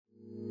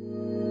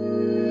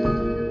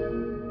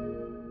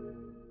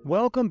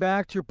Welcome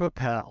back to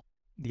Propel,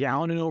 the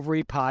Allen and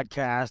Overy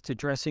podcast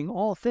addressing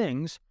all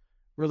things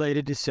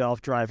related to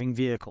self-driving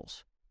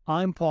vehicles.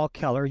 I'm Paul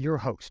Keller, your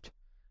host,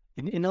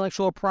 an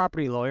intellectual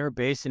property lawyer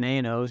based in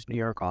A&O's New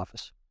York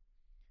office.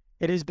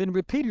 It has been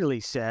repeatedly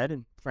said,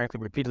 and frankly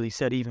repeatedly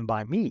said even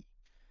by me,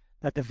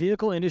 that the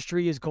vehicle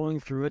industry is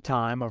going through a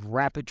time of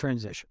rapid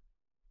transition,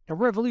 a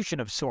revolution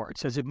of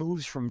sorts as it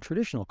moves from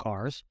traditional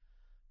cars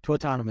to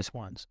autonomous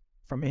ones,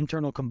 from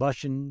internal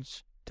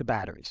combustions to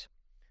batteries.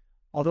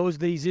 Although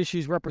these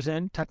issues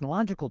represent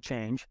technological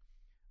change,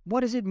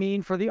 what does it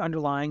mean for the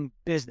underlying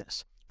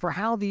business, for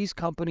how these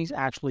companies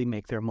actually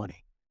make their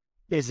money?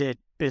 Is it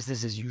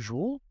business as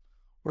usual,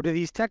 or do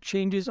these tech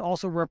changes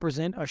also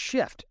represent a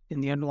shift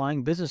in the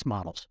underlying business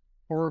models,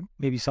 or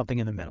maybe something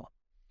in the middle?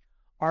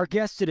 Our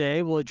guest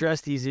today will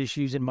address these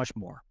issues and much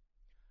more.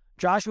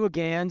 Joshua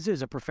Gans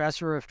is a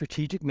professor of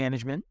strategic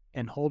management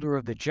and holder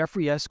of the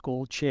Jeffrey S.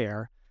 Gold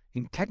Chair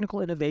in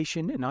Technical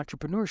Innovation and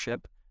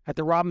Entrepreneurship at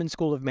the Rodman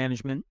School of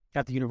Management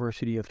at the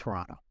University of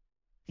Toronto.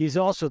 He is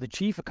also the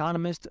chief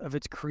economist of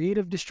its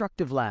Creative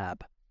Destructive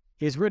Lab.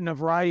 He has written a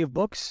variety of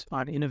books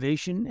on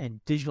innovation and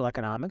digital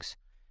economics,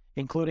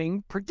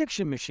 including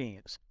Prediction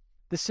Machines,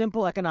 The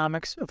Simple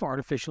Economics of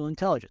Artificial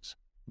Intelligence,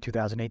 in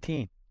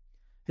 2018.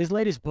 His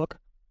latest book,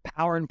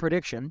 Power and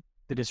Prediction,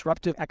 The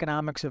Disruptive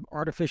Economics of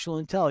Artificial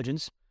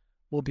Intelligence,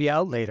 will be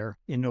out later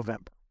in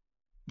November.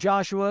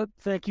 Joshua,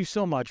 thank you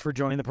so much for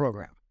joining the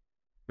program.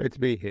 Great to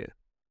be here.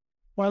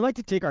 Well, I'd like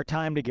to take our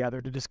time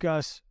together to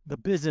discuss the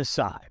business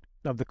side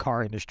of the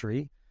car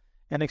industry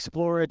and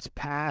explore its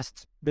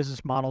past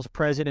business models,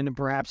 present, and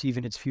perhaps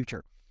even its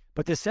future.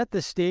 But to set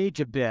the stage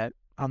a bit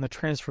on the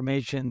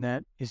transformation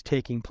that is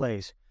taking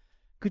place,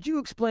 could you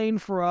explain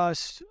for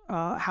us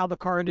how the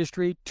car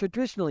industry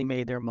traditionally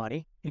made their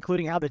money,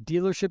 including how the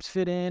dealerships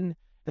fit in,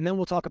 and then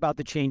we'll talk about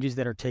the changes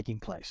that are taking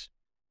place.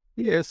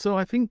 Yeah, so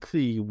I think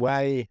the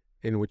way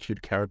in which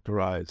you'd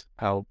characterize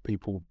how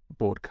people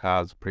bought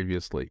cars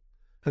previously,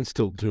 and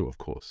still do, of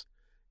course,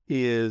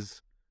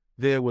 is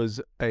there was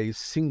a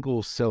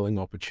single selling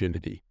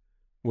opportunity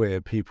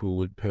where people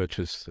would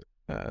purchase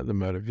the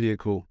motor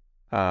vehicle,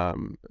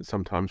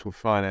 sometimes with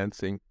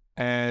financing,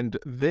 and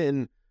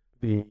then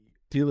the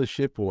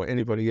dealership or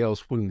anybody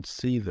else wouldn't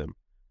see them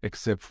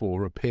except for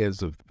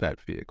repairs of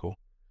that vehicle,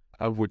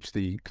 of which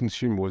the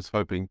consumer was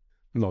hoping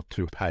not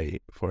to pay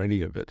for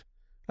any of it,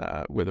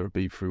 whether it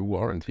be through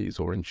warranties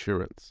or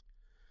insurance.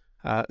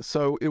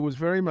 So it was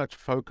very much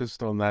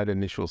focused on that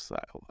initial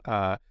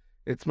sale.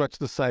 It's much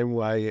the same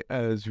way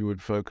as you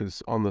would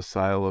focus on the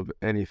sale of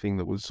anything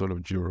that was sort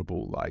of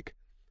durable, like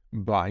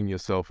buying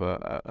yourself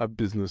a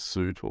business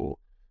suit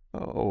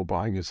or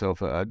buying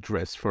yourself a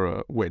dress for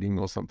a wedding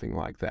or something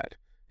like that.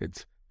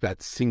 It's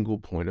that single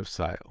point of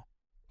sale.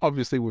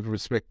 Obviously, with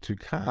respect to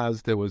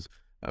cars, there was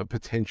a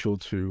potential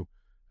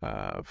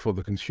for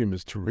the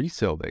consumers to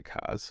resell their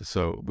cars.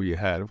 So we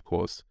had, of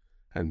course,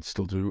 and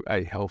still do,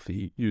 a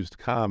healthy used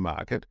car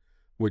market,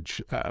 which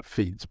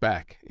feeds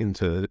back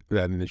into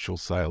that initial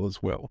sale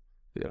as well,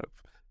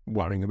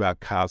 worrying about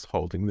cars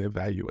holding their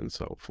value and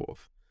so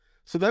forth.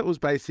 So that was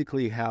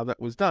basically how that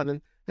was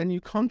done. And you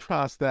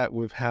contrast that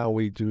with how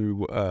we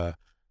do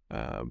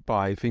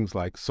buy things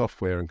like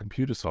software and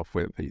computer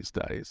software these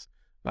days,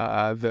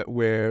 that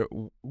where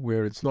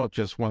it's not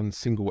just one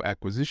single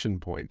acquisition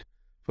point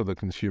for the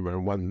consumer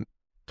and one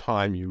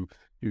time you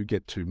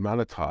get to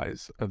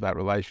monetize that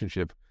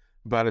relationship,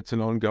 but it's an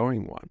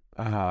ongoing one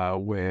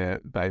where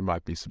they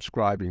might be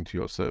subscribing to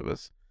your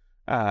service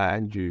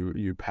and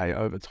you pay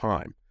over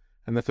time.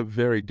 And that's a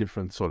very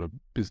different sort of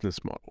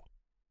business model.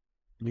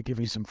 You give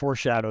me some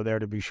foreshadow there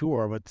to be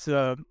sure, but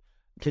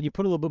can you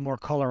put a little bit more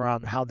color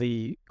on how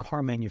the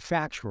car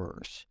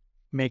manufacturers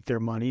make their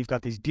money? You've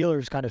got these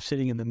dealers kind of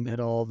sitting in the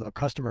middle. The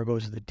customer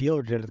goes to the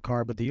dealer to get the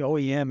car, but the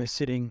OEM is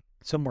sitting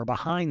somewhere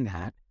behind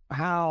that.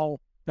 How,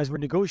 as we're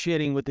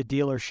negotiating with the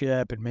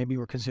dealership and maybe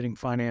we're considering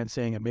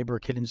financing and maybe we're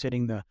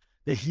considering the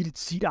heated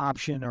seat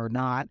option or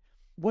not,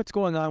 what's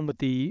going on with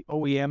the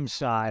OEM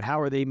side? How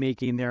are they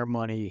making their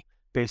money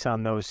based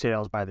on those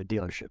sales by the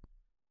dealership?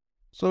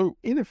 So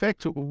in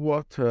effect,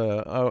 what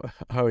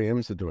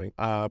OEMs are doing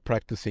are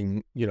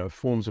practicing,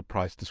 forms of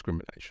price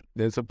discrimination.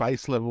 There's a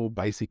base level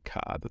basic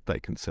car that they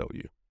can sell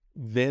you.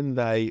 Then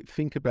they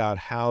think about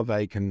how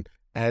they can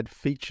add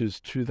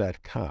features to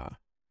that car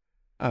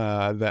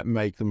that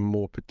make them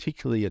more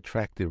particularly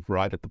attractive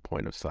right at the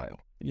point of sale.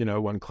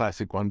 One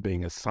classic one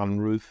being a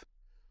sunroof,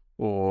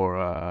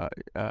 or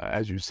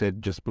as you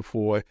said just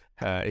before,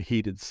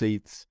 heated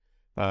seats.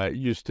 It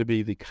used to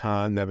be the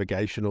car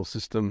navigational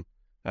system.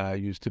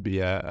 Used to be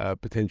a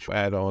potential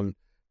add-on.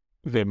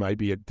 There may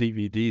be a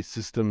DVD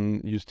system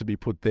used to be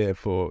put there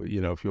for,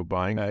 if you're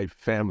buying a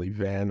family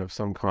van of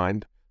some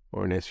kind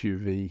or an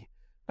SUV.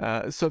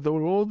 So there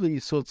were all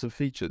these sorts of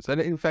features. And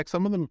in fact,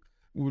 some of them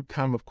would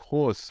come, of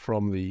course,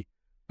 from the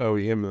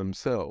OEM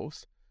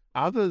themselves.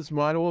 Others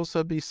might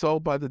also be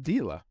sold by the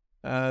dealer.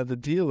 The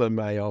dealer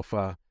may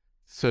offer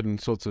certain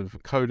sorts of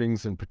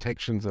coatings and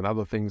protections and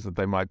other things that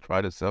they might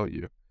try to sell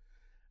you.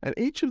 And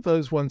each of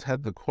those ones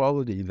had the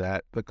quality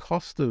that the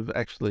cost of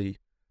actually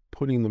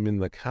putting them in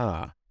the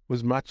car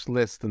was much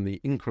less than the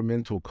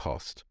incremental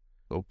cost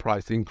or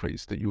price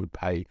increase that you would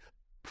pay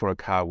for a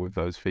car with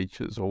those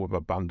features or with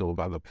a bundle of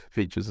other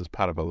features as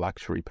part of a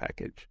luxury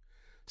package.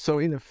 So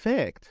in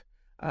effect,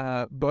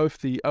 both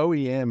the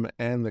OEM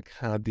and the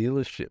car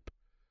dealership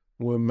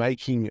were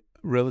making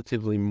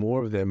relatively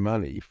more of their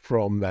money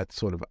from that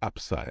sort of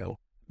upsale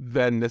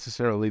than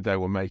necessarily they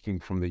were making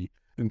from the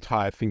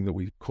entire thing that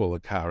we call a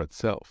car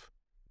itself.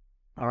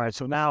 All right,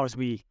 so now as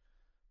we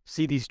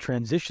see these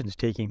transitions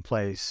taking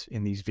place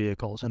in these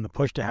vehicles and the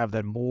push to have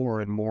that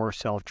more and more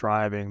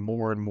self-driving,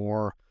 more and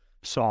more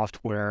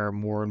software,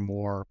 more and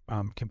more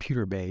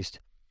computer-based,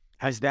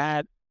 has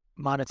that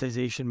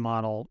monetization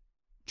model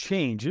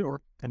changed?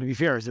 Or, and to be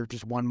fair, is there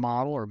just one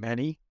model or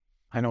many?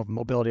 I know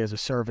mobility as a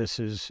service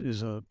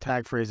is a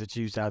tag phrase that's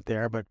used out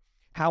there, but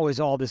how has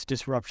all this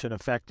disruption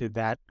affected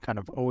that kind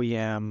of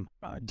OEM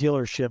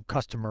dealership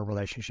customer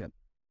relationship?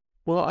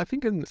 Well, I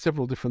think in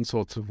several different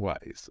sorts of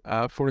ways.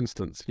 For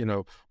instance,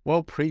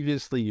 while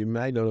previously you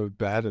may not have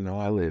batted an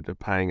eyelid of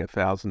paying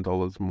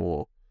 $1,000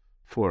 more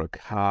for a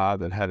car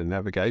that had a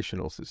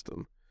navigational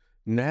system,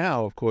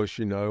 now, of course,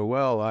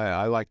 well,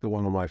 I like the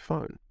one on my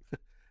phone.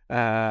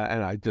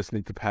 And I just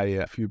need to pay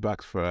a few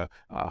bucks for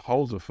a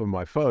holder for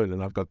my phone,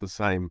 and I've got the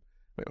same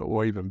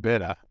or even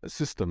better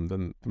system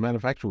than the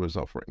manufacturer is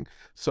offering.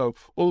 So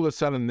all of a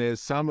sudden,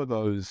 there's some of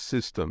those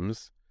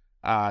systems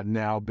are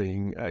now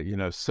being,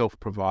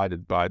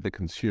 self-provided by the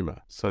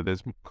consumer. So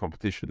there's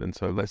competition and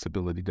so less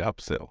ability to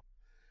upsell.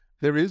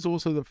 There is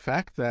also the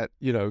fact that,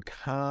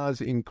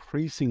 cars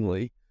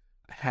increasingly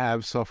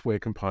have software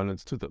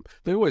components to them.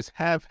 They always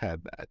have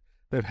had that.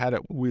 They've had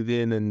it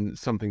within and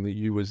something that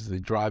you as the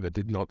driver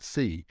did not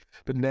see.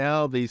 But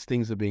now these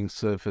things are being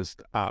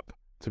surfaced up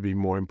to be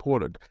more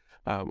important.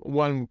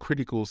 One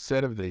critical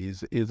set of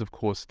these is, of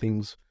course,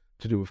 things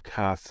to do with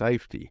car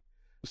safety.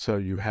 So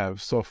you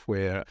have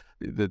software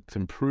that's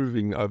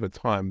improving over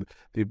time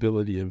the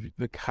ability of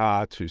the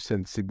car to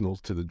send signals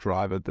to the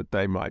driver that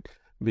they might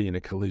be in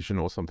a collision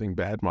or something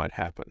bad might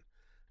happen.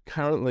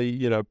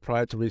 Currently,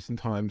 prior to recent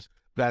times,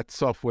 that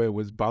software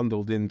was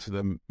bundled into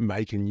the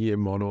make and year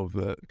model of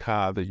the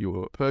car that you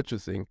were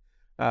purchasing.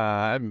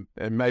 And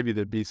maybe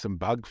there'd be some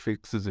bug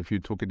fixes if you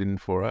took it in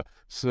for a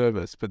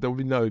service, but there would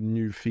be no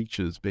new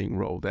features being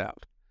rolled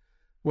out.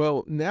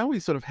 Well, now we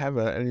sort of have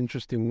an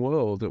interesting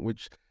world at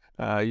which,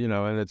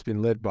 and it's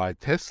been led by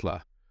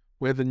Tesla,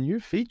 where the new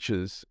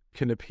features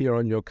can appear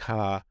on your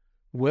car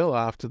well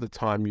after the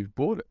time you've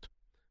bought it.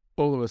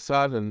 All of a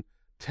sudden,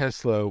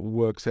 Tesla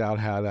works out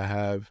how to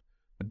have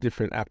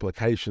different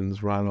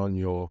applications run on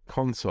your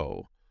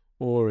console,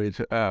 or it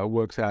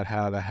works out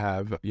how to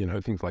have,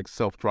 things like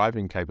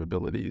self-driving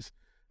capabilities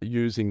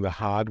using the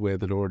hardware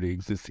that already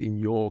exists in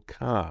your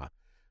car.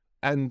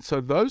 And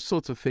so those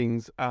sorts of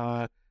things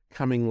are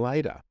coming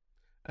later.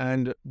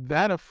 And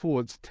that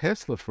affords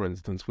Tesla, for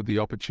instance, with the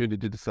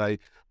opportunity to say,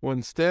 well,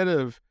 instead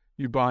of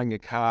you buying a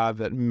car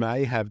that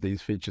may have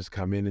these features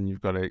come in and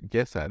you've got to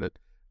guess at it,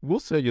 we'll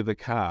sell you the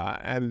car,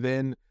 and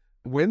then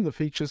when the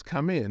features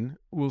come in,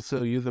 we'll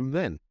sell you them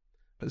then.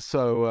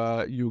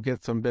 So you'll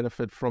get some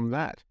benefit from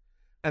that.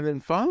 And then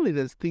finally,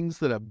 there's things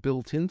that are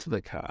built into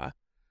the car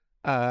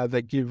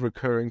that give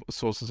recurring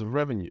sources of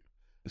revenue.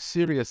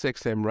 Sirius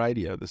XM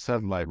radio, the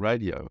satellite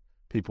radio,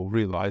 people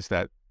realized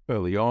that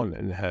early on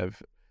and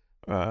have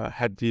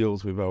had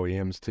deals with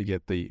OEMs to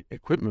get the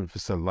equipment for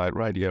satellite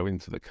radio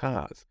into the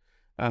cars.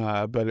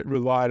 But it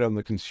relied on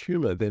the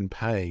consumer then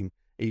paying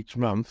each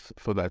month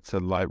for that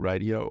satellite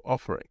radio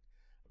offering.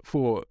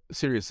 For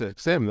Sirius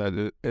XM,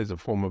 that is a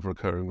form of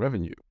recurring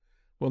revenue.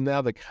 Well,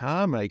 now the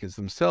car makers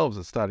themselves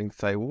are starting to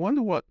say, well,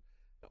 wonder what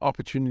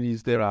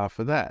opportunities there are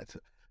for that.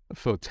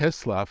 For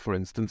Tesla, for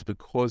instance,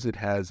 because it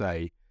has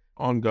a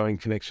ongoing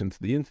connection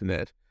to the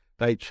internet,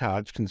 they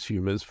charge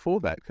consumers for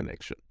that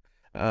connection.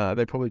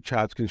 They probably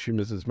charge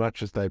consumers as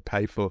much as they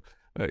pay for,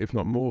 if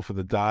not more, for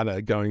the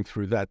data going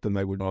through that than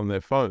they would on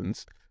their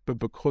phones. But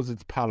because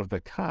it's part of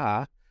the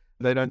car,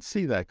 they don't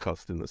see that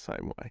cost in the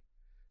same way.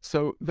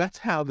 So that's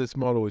how this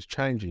model is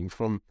changing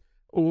from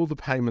all the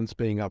payments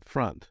being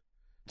upfront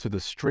to the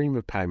stream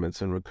of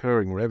payments and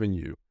recurring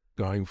revenue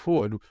going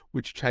forward,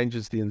 which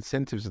changes the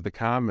incentives of the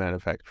car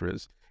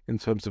manufacturers in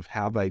terms of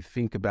how they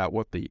think about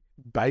what the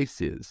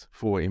base is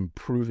for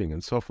improving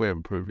and software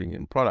improving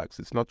in products.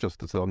 It's not just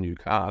to sell new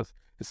cars,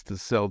 it's to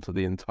sell to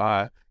the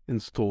entire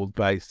installed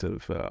base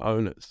of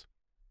owners.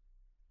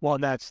 Well,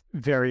 that's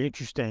very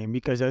interesting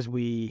because as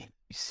we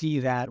see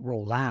that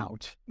roll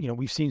out,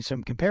 we've seen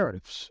some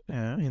comparatives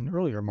in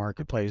earlier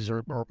marketplaces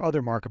or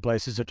other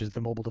marketplaces such as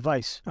the mobile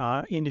device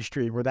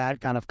industry, where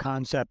that kind of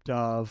concept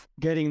of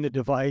getting the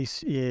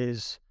device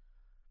is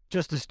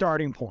just the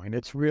starting point.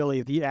 It's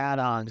really the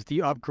add-ons, the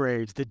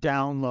upgrades, the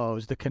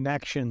downloads, the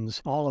connections,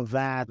 all of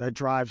that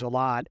drives a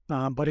lot.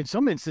 But in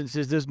some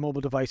instances, those mobile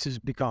devices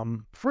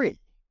become free.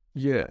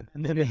 Yeah.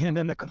 And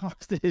then the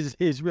cost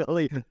is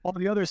really all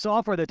the other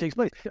software that takes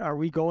place. Are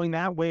we going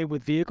that way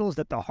with vehicles,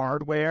 that the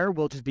hardware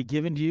will just be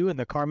given to you and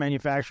the car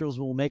manufacturers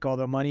will make all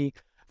the money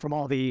from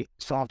all the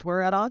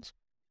software add-ons?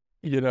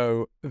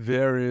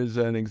 There is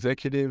an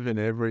executive in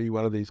every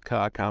one of these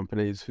car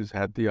companies who's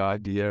had the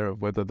idea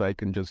of whether they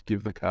can just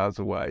give the cars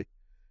away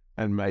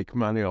and make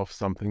money off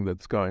something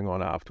that's going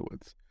on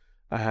afterwards.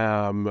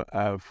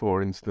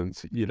 For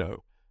instance,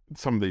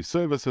 some of these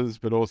services,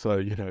 but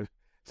also,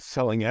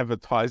 selling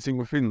advertising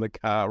within the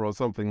car or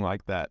something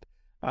like that.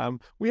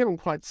 We haven't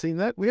quite seen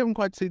that. We haven't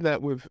quite seen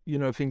that with,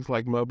 things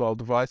like mobile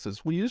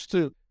devices. We used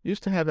to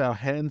have our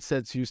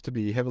handsets used to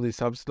be heavily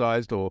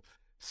subsidized or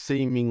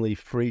seemingly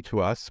free to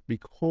us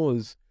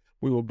because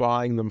we were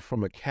buying them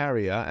from a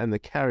carrier and the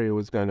carrier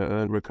was going to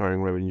earn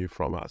recurring revenue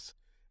from us.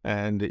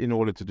 And in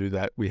order to do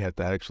that, we had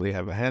to actually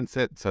have a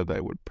handset, so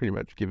they would pretty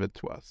much give it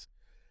to us.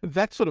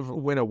 That sort of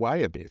went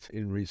away a bit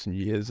in recent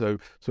years,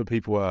 so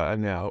people are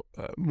now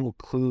more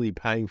clearly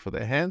paying for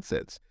their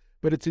handsets.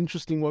 But it's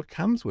interesting what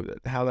comes with it,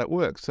 how that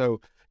works. So,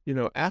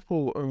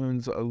 Apple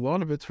earns a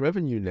lot of its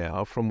revenue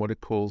now from what it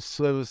calls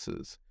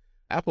services.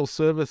 Apple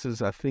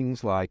services are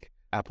things like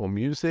Apple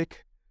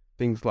Music,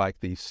 things like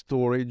the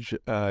storage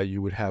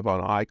you would have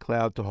on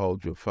iCloud to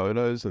hold your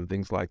photos and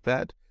things like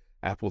that.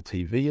 Apple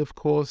TV, of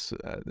course.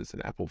 There's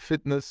an Apple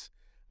Fitness.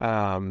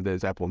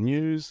 There's Apple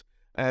News.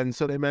 And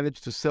so they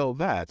managed to sell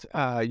that,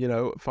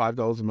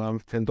 $5 a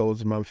month,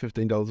 $10 a month,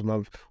 $15 a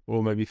month,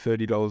 or maybe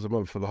 $30 a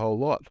month for the whole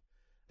lot.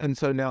 And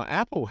so now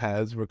Apple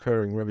has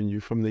recurring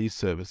revenue from these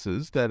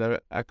services that are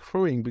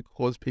accruing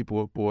because people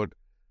have bought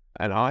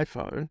an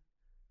iPhone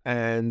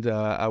and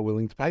are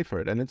willing to pay for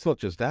it. And it's not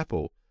just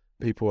Apple.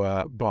 People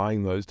are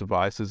buying those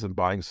devices and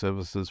buying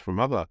services from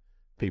other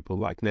people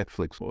like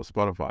Netflix or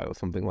Spotify or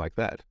something like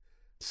that.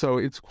 So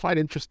it's quite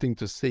interesting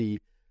to see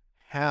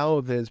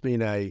how there's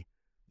been a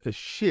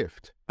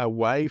shift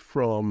away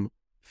from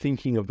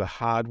thinking of the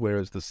hardware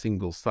as the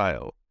single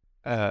sale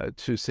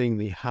to seeing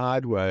the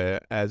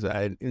hardware as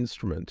an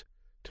instrument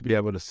to be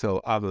able to sell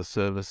other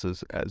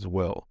services as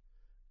well.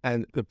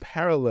 And the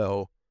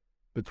parallel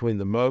between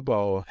the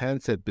mobile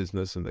handset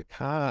business and the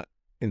car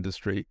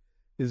industry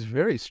is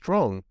very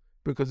strong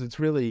because it's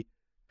really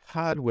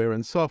hardware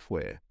and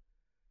software.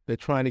 They're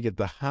trying to get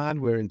the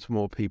hardware into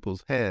more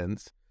people's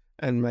hands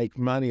and make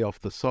money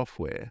off the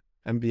software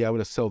and be able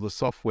to sell the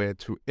software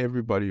to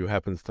everybody who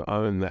happens to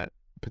own that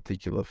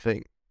particular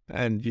thing.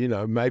 And,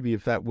 maybe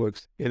if that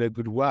works in a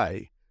good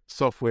way,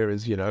 software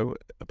is,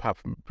 apart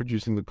from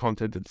producing the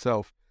content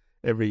itself,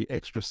 every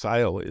extra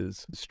sale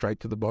is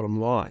straight to the bottom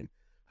line.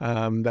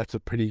 That's a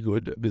pretty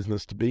good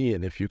business to be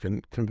in if you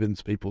can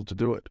convince people to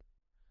do it.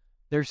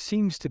 There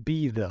seems to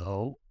be,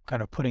 though,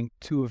 kind of putting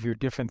two of your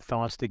different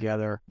thoughts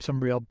together,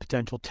 some real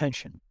potential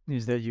tension,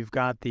 is that you've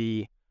got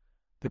the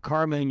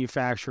car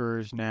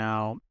manufacturers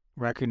now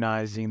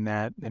recognizing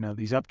that,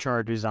 these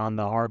upcharges on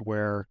the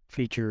hardware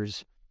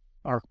features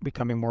are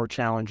becoming more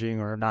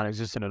challenging or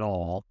non-existent at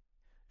all.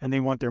 And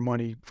they want their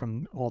money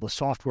from all the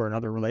software and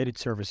other related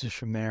services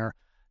from there.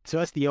 So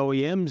that's the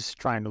OEMs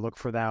trying to look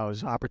for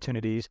those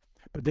opportunities.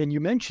 But then you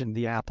mentioned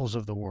the Apples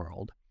of the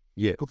world,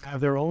 yes, who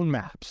have their own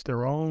maps,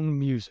 their own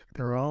music,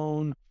 their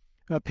own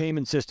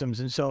payment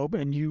systems.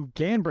 And you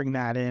can bring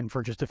that in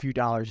for just a few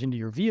dollars into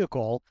your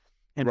vehicle.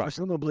 And right.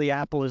 Presumably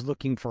Apple is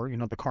looking for, the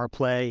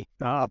CarPlay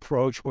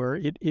approach where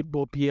it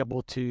will be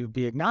able to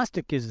be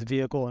agnostic as the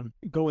vehicle and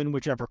go in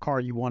whichever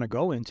car you want to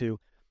go into.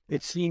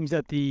 It seems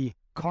that the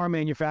car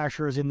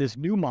manufacturers in this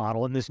new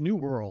model, in this new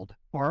world,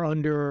 are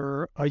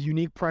under a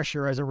unique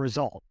pressure as a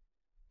result.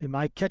 Am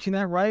I catching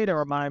that right,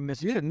 or am I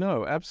missing? Yeah,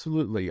 no,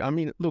 absolutely. I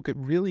mean, look, it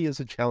really is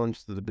a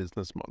challenge to the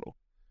business model.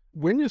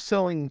 When you're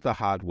selling the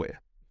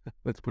hardware,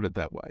 let's put it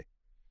that way,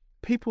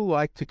 people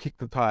like to kick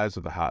the tires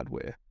of the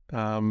hardware.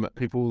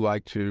 People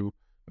like to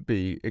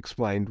be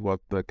explained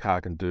what the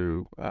car can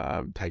do,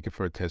 take it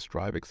for a test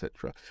drive,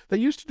 etc. They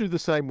used to do the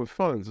same with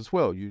phones as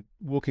well. You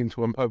walk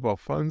into a mobile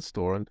phone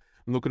store and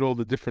look at all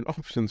the different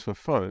options for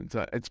phones.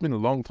 It's been a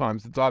long time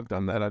since I've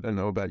done that. I don't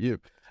know about you.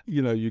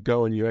 You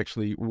go and you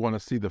actually want to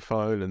see the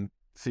phone and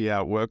see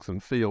how it works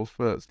and feels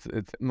first.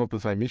 It's not the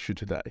same issue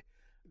today.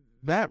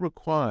 That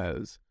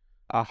requires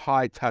a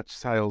high-touch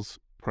sales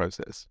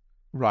process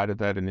right at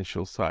that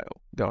initial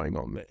sale going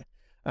on there.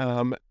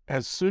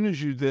 As soon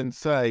as you then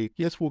say,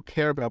 yes, we'll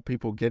care about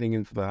people getting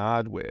into the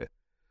hardware,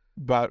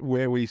 but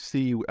where we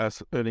see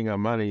us earning our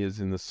money is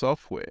in the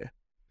software,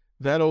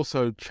 that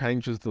also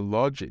changes the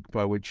logic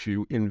by which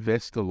you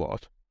invest a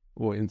lot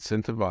or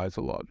incentivize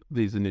a lot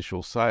these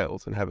initial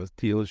sales and have a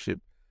dealership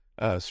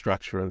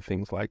structure and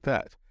things like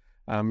that.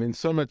 And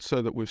so much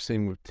so that we've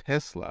seen with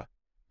Tesla,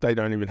 they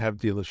don't even have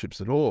dealerships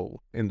at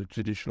all in the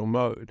traditional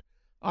mode.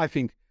 I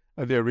think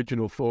their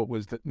original thought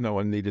was that no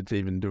one needed to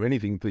even do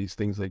anything to these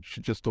things. They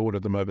should just order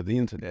them over the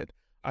internet.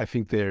 I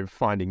think they're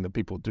finding that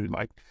people do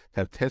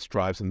have test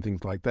drives and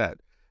things like that.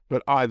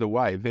 But either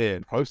way,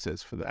 their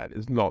process for that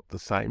is not the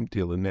same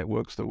dealer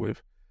networks that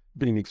we've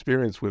been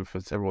experienced with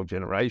for several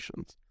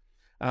generations.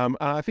 And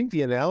I think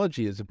the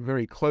analogy is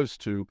very close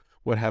to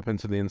what happened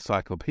to the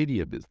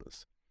encyclopedia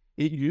business.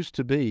 It used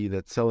to be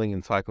that selling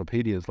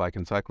encyclopedias like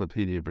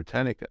Encyclopedia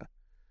Britannica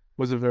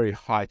was a very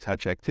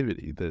high-touch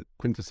activity. The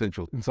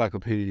quintessential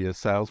encyclopedia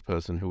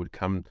salesperson who would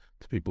come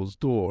to people's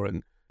door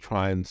and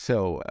try and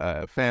sell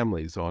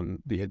families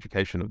on the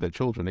education of their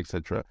children,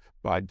 etc.,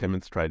 by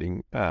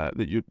demonstrating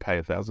that you'd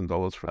pay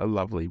 $1,000 for a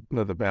lovely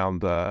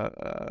leather-bound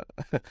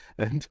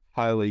and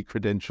highly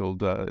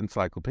credentialed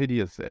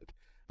encyclopedia set.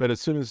 But as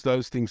soon as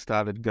those things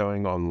started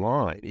going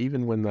online,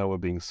 even when they were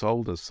being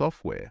sold as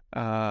software,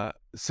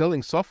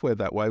 selling software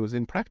that way was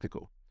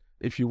impractical.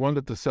 If you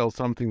wanted to sell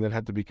something that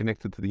had to be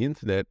connected to the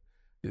internet,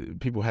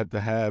 people had to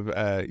have,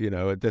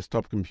 a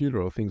desktop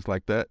computer or things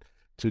like that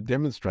to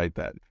demonstrate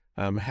that.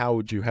 How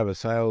would you have a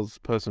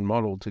salesperson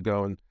model to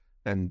go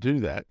and do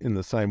that in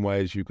the same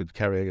way as you could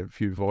carry a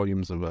few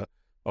volumes of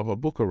a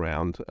book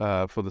around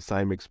for the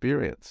same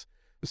experience?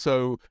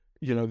 So,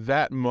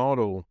 that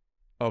model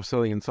of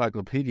selling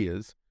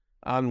encyclopedias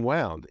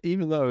unwound,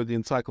 even though the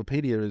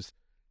encyclopedia is,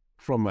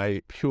 from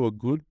a pure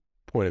good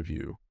point of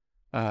view,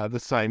 the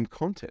same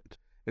content.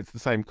 It's the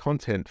same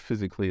content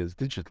physically as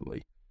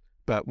digitally.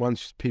 But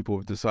once people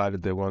have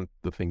decided they want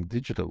the thing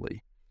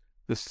digitally,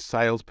 the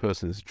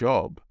salesperson's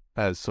job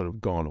has sort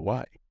of gone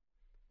away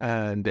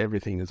and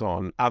everything is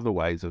on other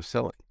ways of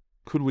selling.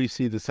 Could we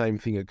see the same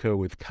thing occur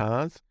with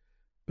cars?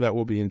 That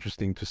will be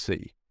interesting to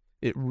see.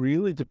 It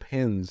really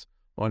depends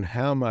on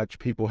how much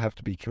people have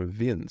to be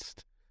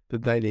convinced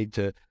that they need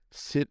to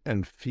sit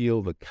and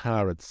feel the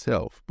car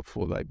itself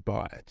before they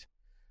buy it.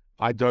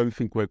 I don't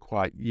think we're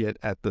quite yet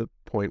at the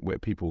point where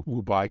people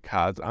will buy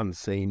cars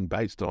unseen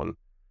based on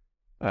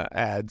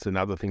ads and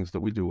other things that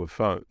we do with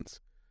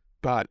phones.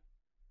 But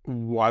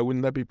why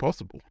wouldn't that be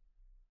possible?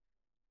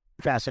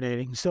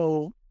 Fascinating.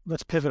 So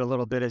let's pivot a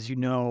little bit. As you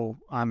know,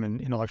 I'm an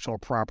intellectual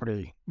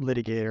property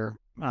litigator,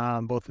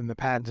 both in the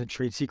patents and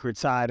trade secret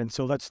side. And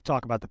so let's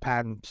talk about the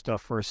patent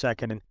stuff for a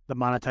second and the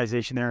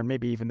monetization there and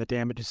maybe even the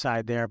damages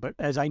side there. But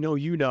as I know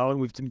you know,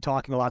 and we've been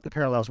talking a lot, the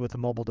parallels with the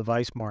mobile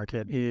device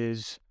market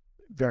is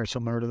very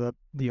similar to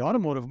the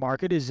automotive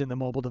market. Is in the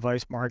mobile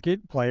device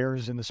market.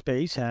 Players in the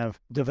space have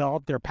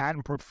developed their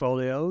patent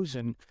portfolios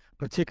in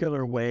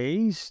particular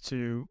ways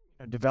to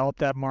develop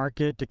that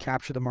market, to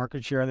capture the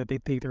market share that they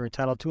think they're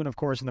entitled to, and of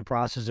course in the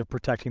process of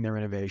protecting their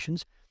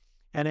innovations.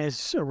 And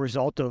as a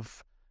result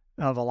of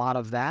a lot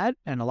of that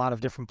and a lot of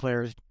different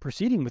players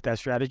proceeding with that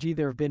strategy,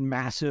 there have been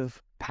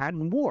massive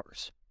patent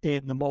wars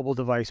in the mobile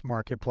device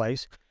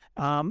marketplace.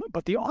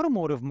 But the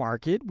automotive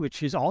market,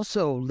 which is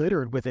also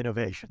littered with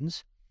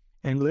innovations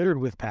and littered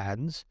with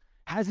patents,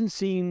 hasn't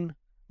seen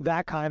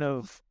that kind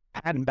of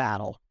patent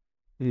battle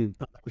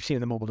that we've seen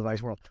in the mobile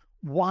device world.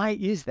 Why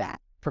is that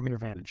from your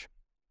vantage?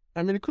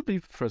 I mean, it could be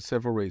for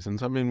several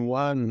reasons. I mean,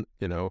 one,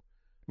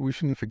 we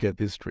shouldn't forget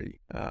history.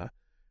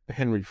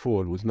 Henry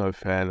Ford was no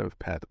fan of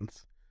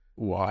patents.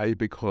 Why?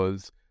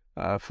 Because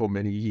for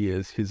many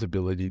years, his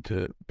ability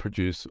to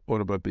produce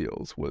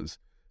automobiles was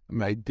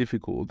made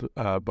difficult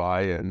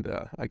by, and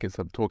I guess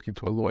I'm talking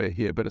to a lawyer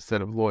here, but a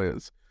set of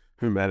lawyers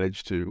who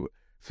managed to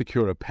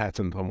secure a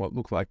patent on what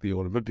looked like the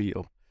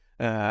automobile.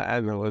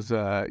 And there was,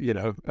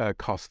 a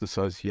cost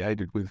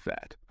associated with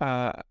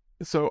that.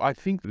 So I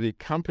think the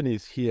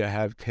companies here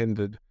have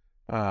tended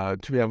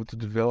to be able to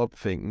develop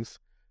things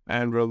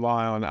and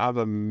rely on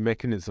other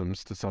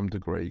mechanisms to some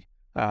degree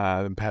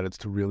than patents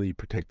to really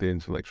protect their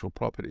intellectual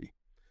property.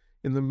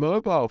 In the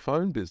mobile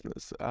phone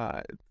business,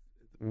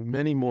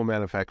 many more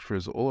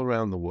manufacturers all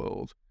around the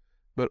world,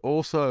 but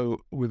also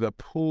with a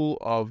pool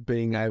of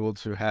being able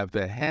to have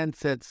their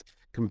handsets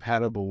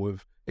compatible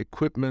with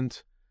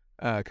equipment,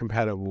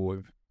 compatible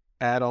with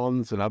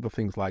add-ons and other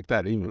things like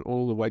that, even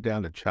all the way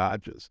down to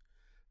chargers,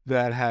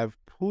 that have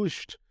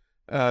pushed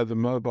the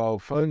mobile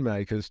phone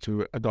makers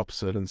to adopt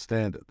certain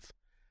standards.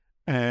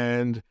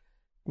 And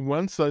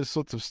once those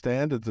sorts of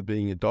standards are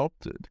being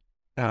adopted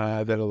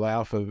that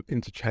allow for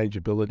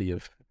interchangeability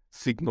of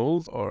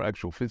signals or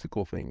actual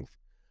physical things,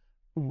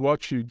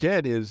 what you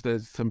get is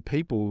there's some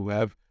people who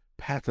have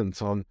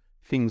patents on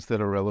things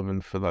that are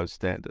relevant for those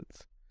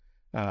standards,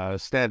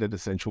 standard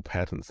essential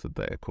patents that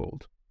they are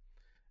called.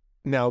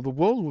 Now, the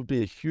world would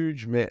be a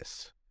huge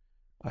mess,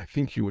 I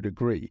think you would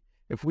agree,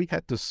 if we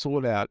had to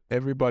sort out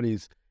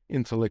everybody's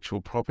intellectual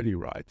property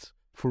rights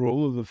for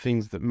all of the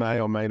things that may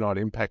or may not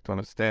impact on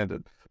a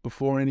standard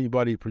before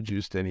anybody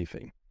produced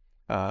anything.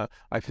 I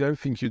don't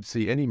think you'd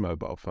see any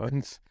mobile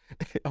phones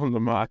on the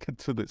market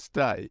to this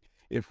day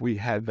if we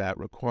had that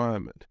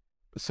requirement.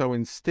 So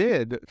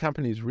instead,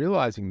 companies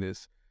realizing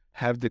this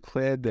have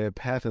declared their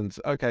patents,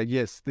 okay,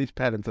 yes, these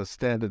patents are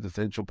standard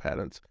essential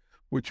patents,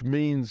 which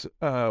means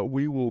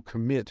we will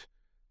commit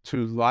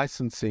to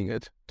licensing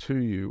it to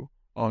you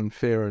on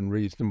fair and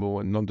reasonable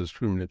and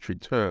non-discriminatory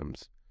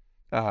terms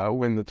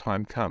when the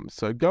time comes.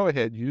 So go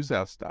ahead, use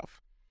our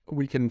stuff.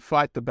 We can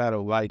fight the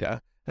battle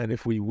later, and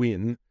if we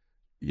win,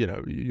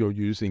 you're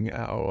using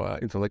our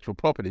intellectual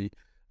property,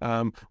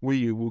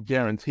 we will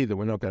guarantee that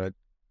we're not going to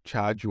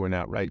charge you an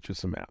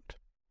outrageous amount.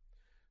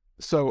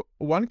 So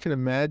one can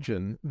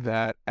imagine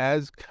that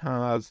as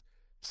cars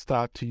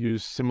start to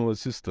use similar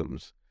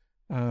systems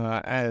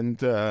and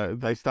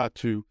they start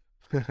to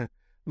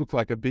look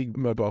like a big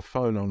mobile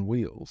phone on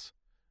wheels,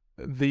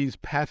 these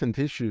patent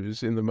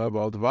issues in the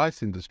mobile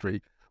device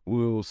industry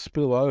will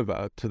spill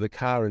over to the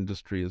car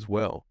industry as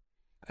well.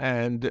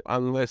 And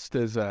unless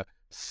there's a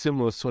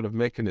similar sort of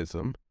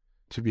mechanism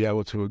to be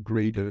able to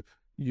agree to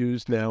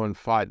use now and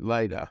fight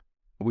later,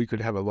 we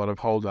could have a lot of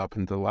hold up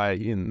and delay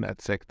in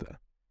that sector.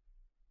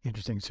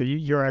 Interesting. So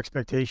your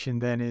expectation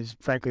then is,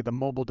 frankly, the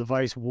mobile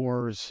device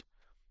wars,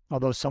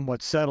 although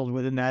somewhat settled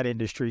within that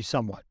industry,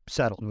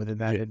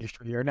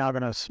 are now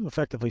going to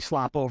effectively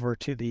slop over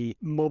to the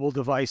mobile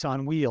device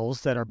on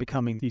wheels that are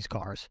becoming these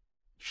cars.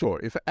 Sure,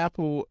 if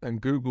Apple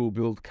and Google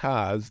build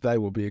cars, they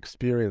will be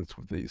experienced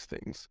with these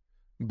things.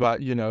 But,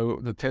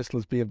 the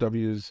Teslas,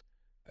 BMWs,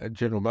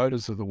 General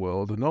Motors of the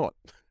world are not.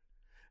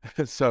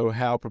 So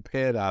how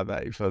prepared are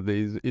they for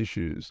these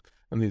issues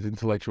and these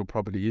intellectual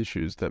property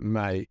issues that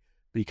may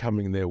be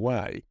coming their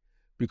way?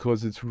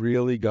 Because it's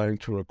really going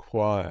to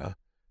require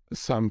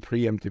some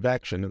preemptive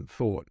action and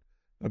thought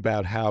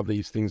about how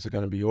these things are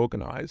going to be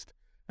organized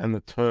and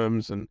the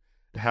terms and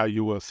how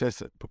you will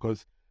assess it.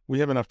 Because we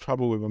have enough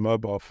trouble with a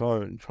mobile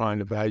phone trying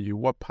to value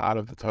what part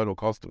of the total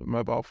cost of a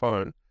mobile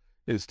phone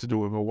is to do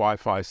with a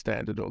Wi-Fi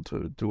standard or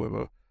to do with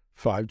a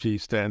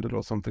 5G standard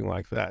or something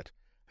like that.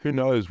 Who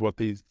knows what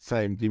these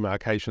same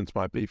demarcations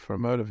might be for a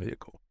motor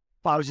vehicle?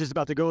 Well, I was just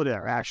about to go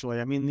there,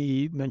 actually. I mean,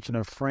 the mention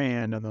of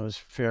FRAND and those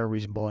fair,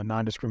 reasonable, and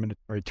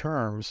non-discriminatory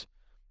terms,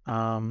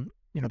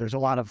 there's a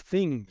lot of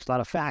things, a lot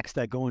of facts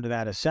that go into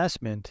that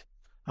assessment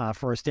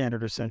for a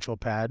standard essential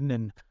patent.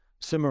 And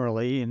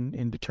similarly,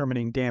 in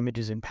determining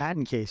damages in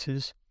patent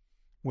cases,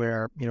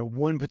 where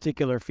one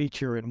particular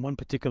feature in one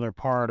particular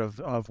part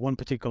of one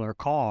particular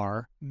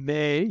car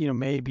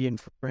may be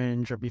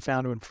infringed or be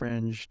found to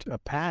infringe a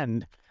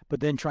patent, but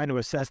then trying to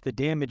assess the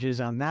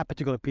damages on that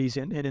particular piece.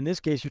 And in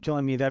this case, you're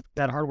telling me that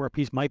that hardware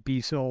piece might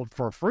be sold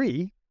for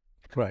free.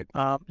 Right.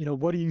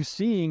 What are you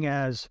seeing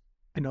as,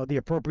 the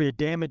appropriate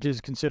damages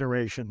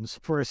considerations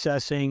for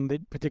assessing the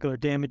particular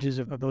damages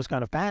of those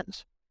kind of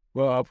patents?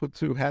 Well, I'll put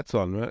two hats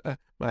on.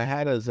 My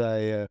hat as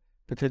a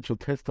potential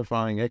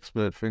testifying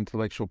expert for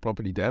intellectual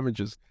property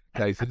damages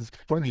cases,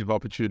 plenty of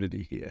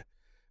opportunity here.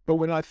 But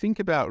when I think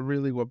about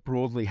really what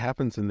broadly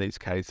happens in these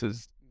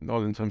cases,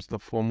 not in terms of the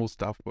formal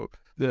stuff, but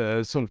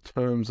the sort of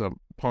terms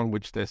upon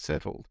which they're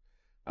settled,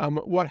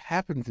 what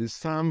happens is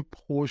some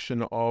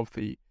portion of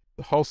the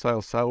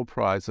wholesale sale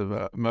price of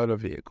a motor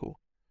vehicle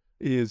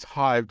is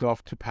hived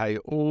off to pay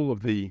all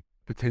of the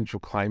potential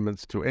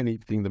claimants to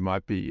anything that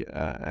might be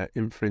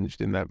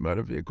infringed in that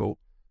motor vehicle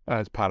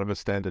as part of a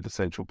standard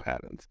essential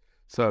patent.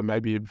 So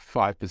maybe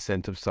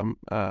 5% of some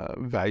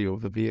value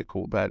of the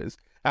vehicle that is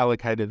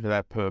allocated to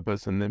that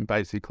purpose, and then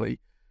basically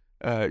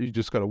you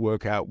just got to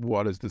work out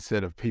what is the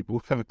set of people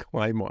who have a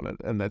claim on it,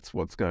 and that's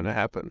what's going to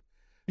happen.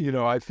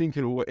 I think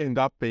it will end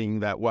up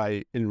being that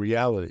way in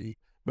reality,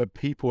 but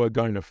people are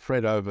going to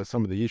fret over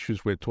some of the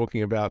issues we're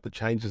talking about, the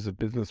changes of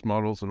business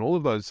models and all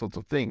of those sorts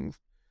of things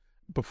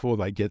before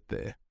they get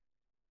there.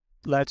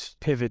 Let's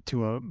pivot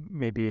to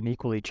maybe an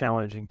equally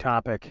challenging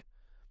topic,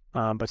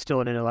 but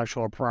still an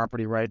intellectual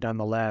property right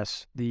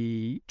nonetheless,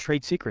 the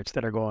trade secrets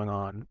that are going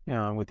on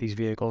with these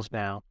vehicles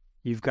now.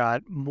 You've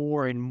got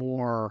more and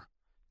more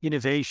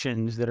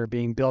innovations that are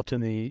being built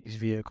in these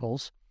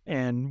vehicles.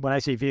 And when I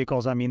say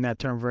vehicles, I mean that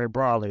term very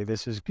broadly.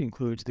 This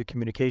includes the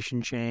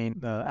communication chain,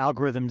 the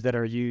algorithms that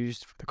are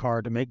used for the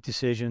car to make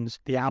decisions,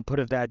 the output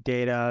of that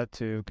data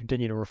to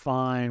continue to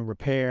refine,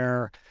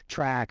 repair,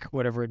 track,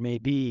 whatever it may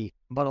be.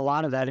 But a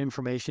lot of that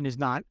information is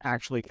not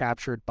actually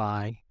captured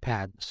by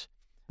patents,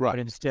 right? But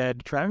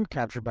instead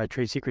captured by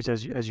trade secrets,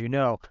 as you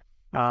know.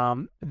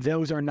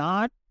 Those are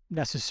not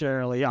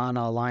necessarily on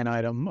a line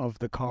item of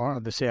the car,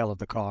 of the sale of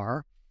the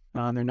car.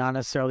 They're not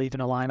necessarily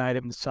even a line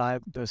item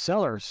inside the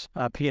seller's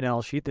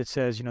P&L sheet that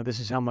says, this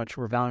is how much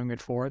we're valuing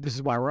it for. This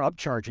is why we're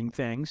upcharging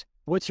things.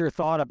 What's your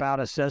thought about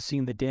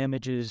assessing the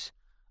damages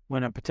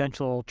when a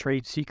potential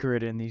trade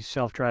secret in these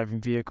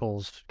self-driving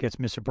vehicles gets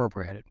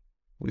misappropriated?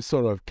 We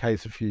saw a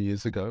case a few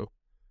years ago,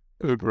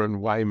 Uber and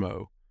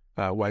Waymo,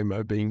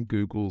 Waymo being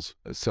Google's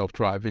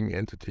self-driving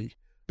entity,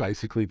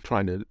 basically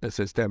trying to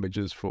assess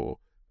damages for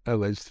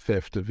alleged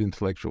theft of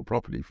intellectual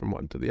property from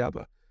one to the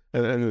other.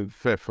 And the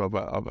theft of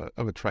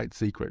a trade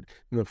secret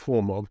in the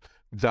form of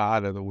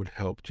data that would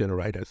help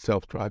generate a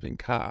self-driving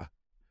car.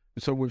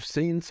 So we've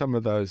seen some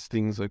of those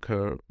things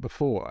occur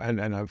before.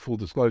 And full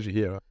disclosure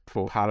here,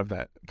 for part of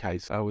that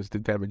case, I was the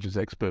damages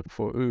expert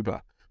for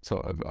Uber.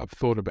 So I've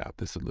thought about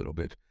this a little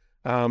bit.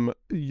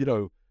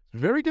 It's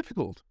very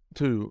difficult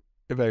to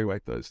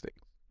evaluate those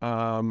things.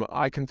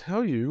 I can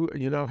tell you,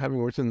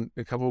 having written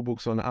a couple of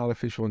books on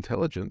artificial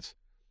intelligence,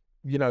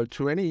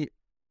 to any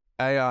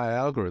AI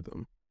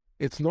algorithm,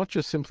 it's not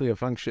just simply a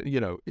function.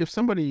 If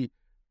somebody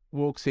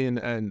walks in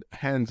and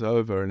hands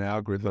over an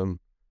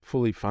algorithm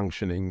fully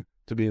functioning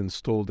to be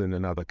installed in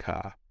another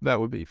car, that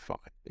would be fine,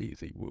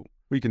 easy.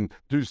 We can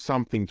do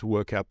something to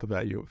work out the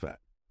value of that.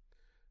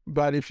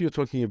 But if you're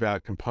talking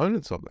about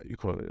components of that, you're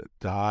calling it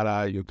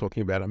data, you're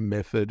talking about a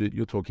method,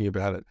 you're talking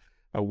about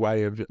a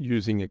way of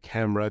using a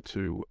camera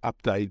to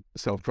update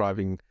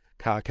self-driving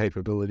car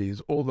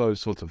capabilities, all those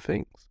sorts of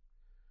things.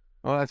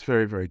 Well, that's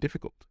very, very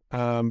difficult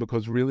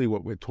because really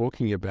what we're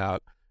talking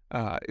about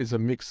is a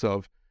mix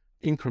of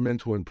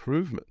incremental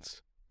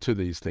improvements to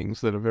these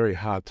things that are very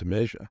hard to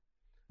measure.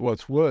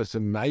 What's worse,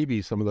 and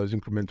maybe some of those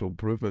incremental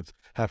improvements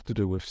have to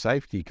do with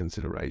safety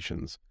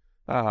considerations,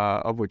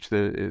 of which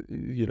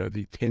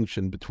the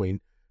tension between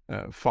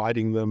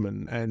fighting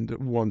them and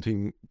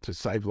wanting to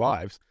save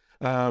lives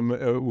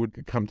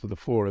would come to the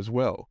fore as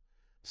well.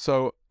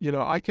 So,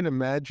 I can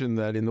imagine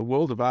that in the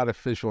world of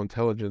artificial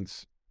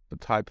intelligence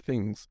type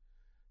things,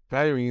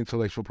 valuing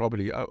intellectual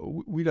property,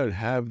 we don't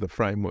have the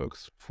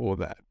frameworks for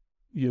that.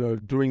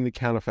 Doing the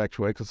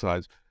counterfactual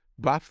exercise,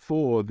 but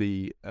for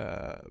the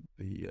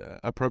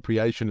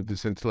appropriation of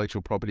this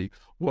intellectual property,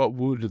 what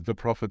would the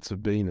profits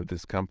have been of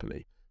this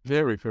company?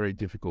 Very, very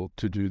difficult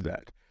to do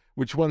that,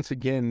 which once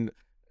again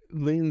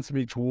leans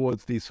me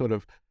towards these sort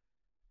of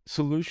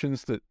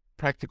solutions that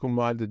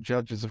practical-minded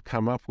judges have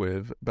come up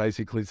with,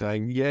 basically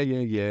saying,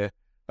 yeah,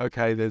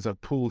 okay, there's a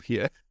pool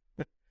here.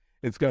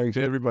 It's going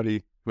to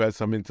everybody who has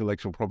some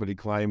intellectual property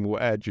claim,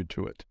 we'll add you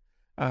to it.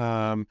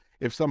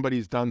 If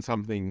somebody's done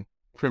something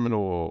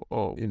criminal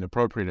or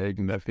inappropriate,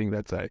 I think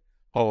that's a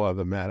whole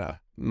other matter,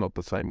 not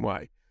the same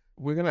way.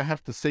 We're going to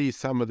have to see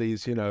some of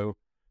these,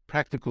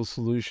 practical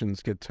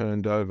solutions get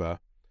turned over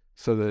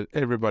so that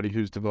everybody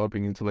who's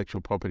developing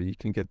intellectual property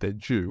can get their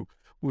due,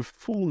 with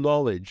full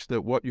knowledge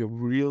that what you're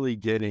really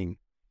getting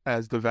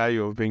as the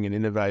value of being an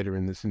innovator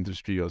in this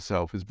industry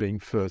yourself is being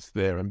first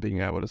there and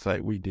being able to say,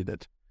 we did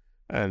it,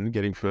 and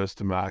getting first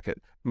to market,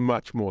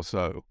 much more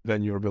so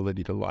than your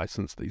ability to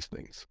license these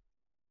things.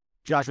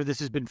 Joshua, this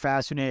has been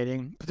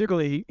fascinating,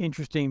 particularly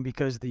interesting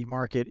because the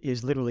market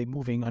is literally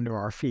moving under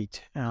our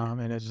feet.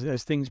 And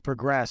as things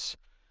progress,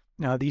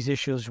 these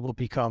issues will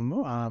become,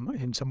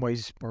 in some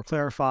ways, more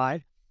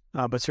clarified,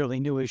 but certainly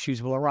new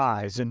issues will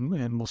arise,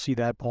 and we'll see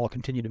that ball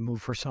continue to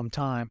move for some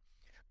time.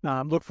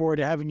 Look forward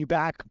to having you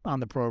back on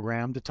the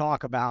program to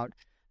talk about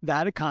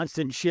that, a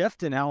constant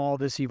shift and how all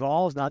this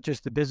evolves, not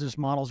just the business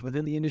models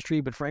within the industry,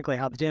 but frankly,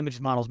 how the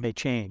damage models may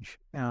change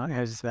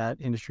as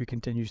that industry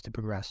continues to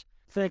progress.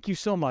 Thank you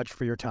so much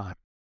for your time.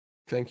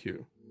 Thank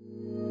you.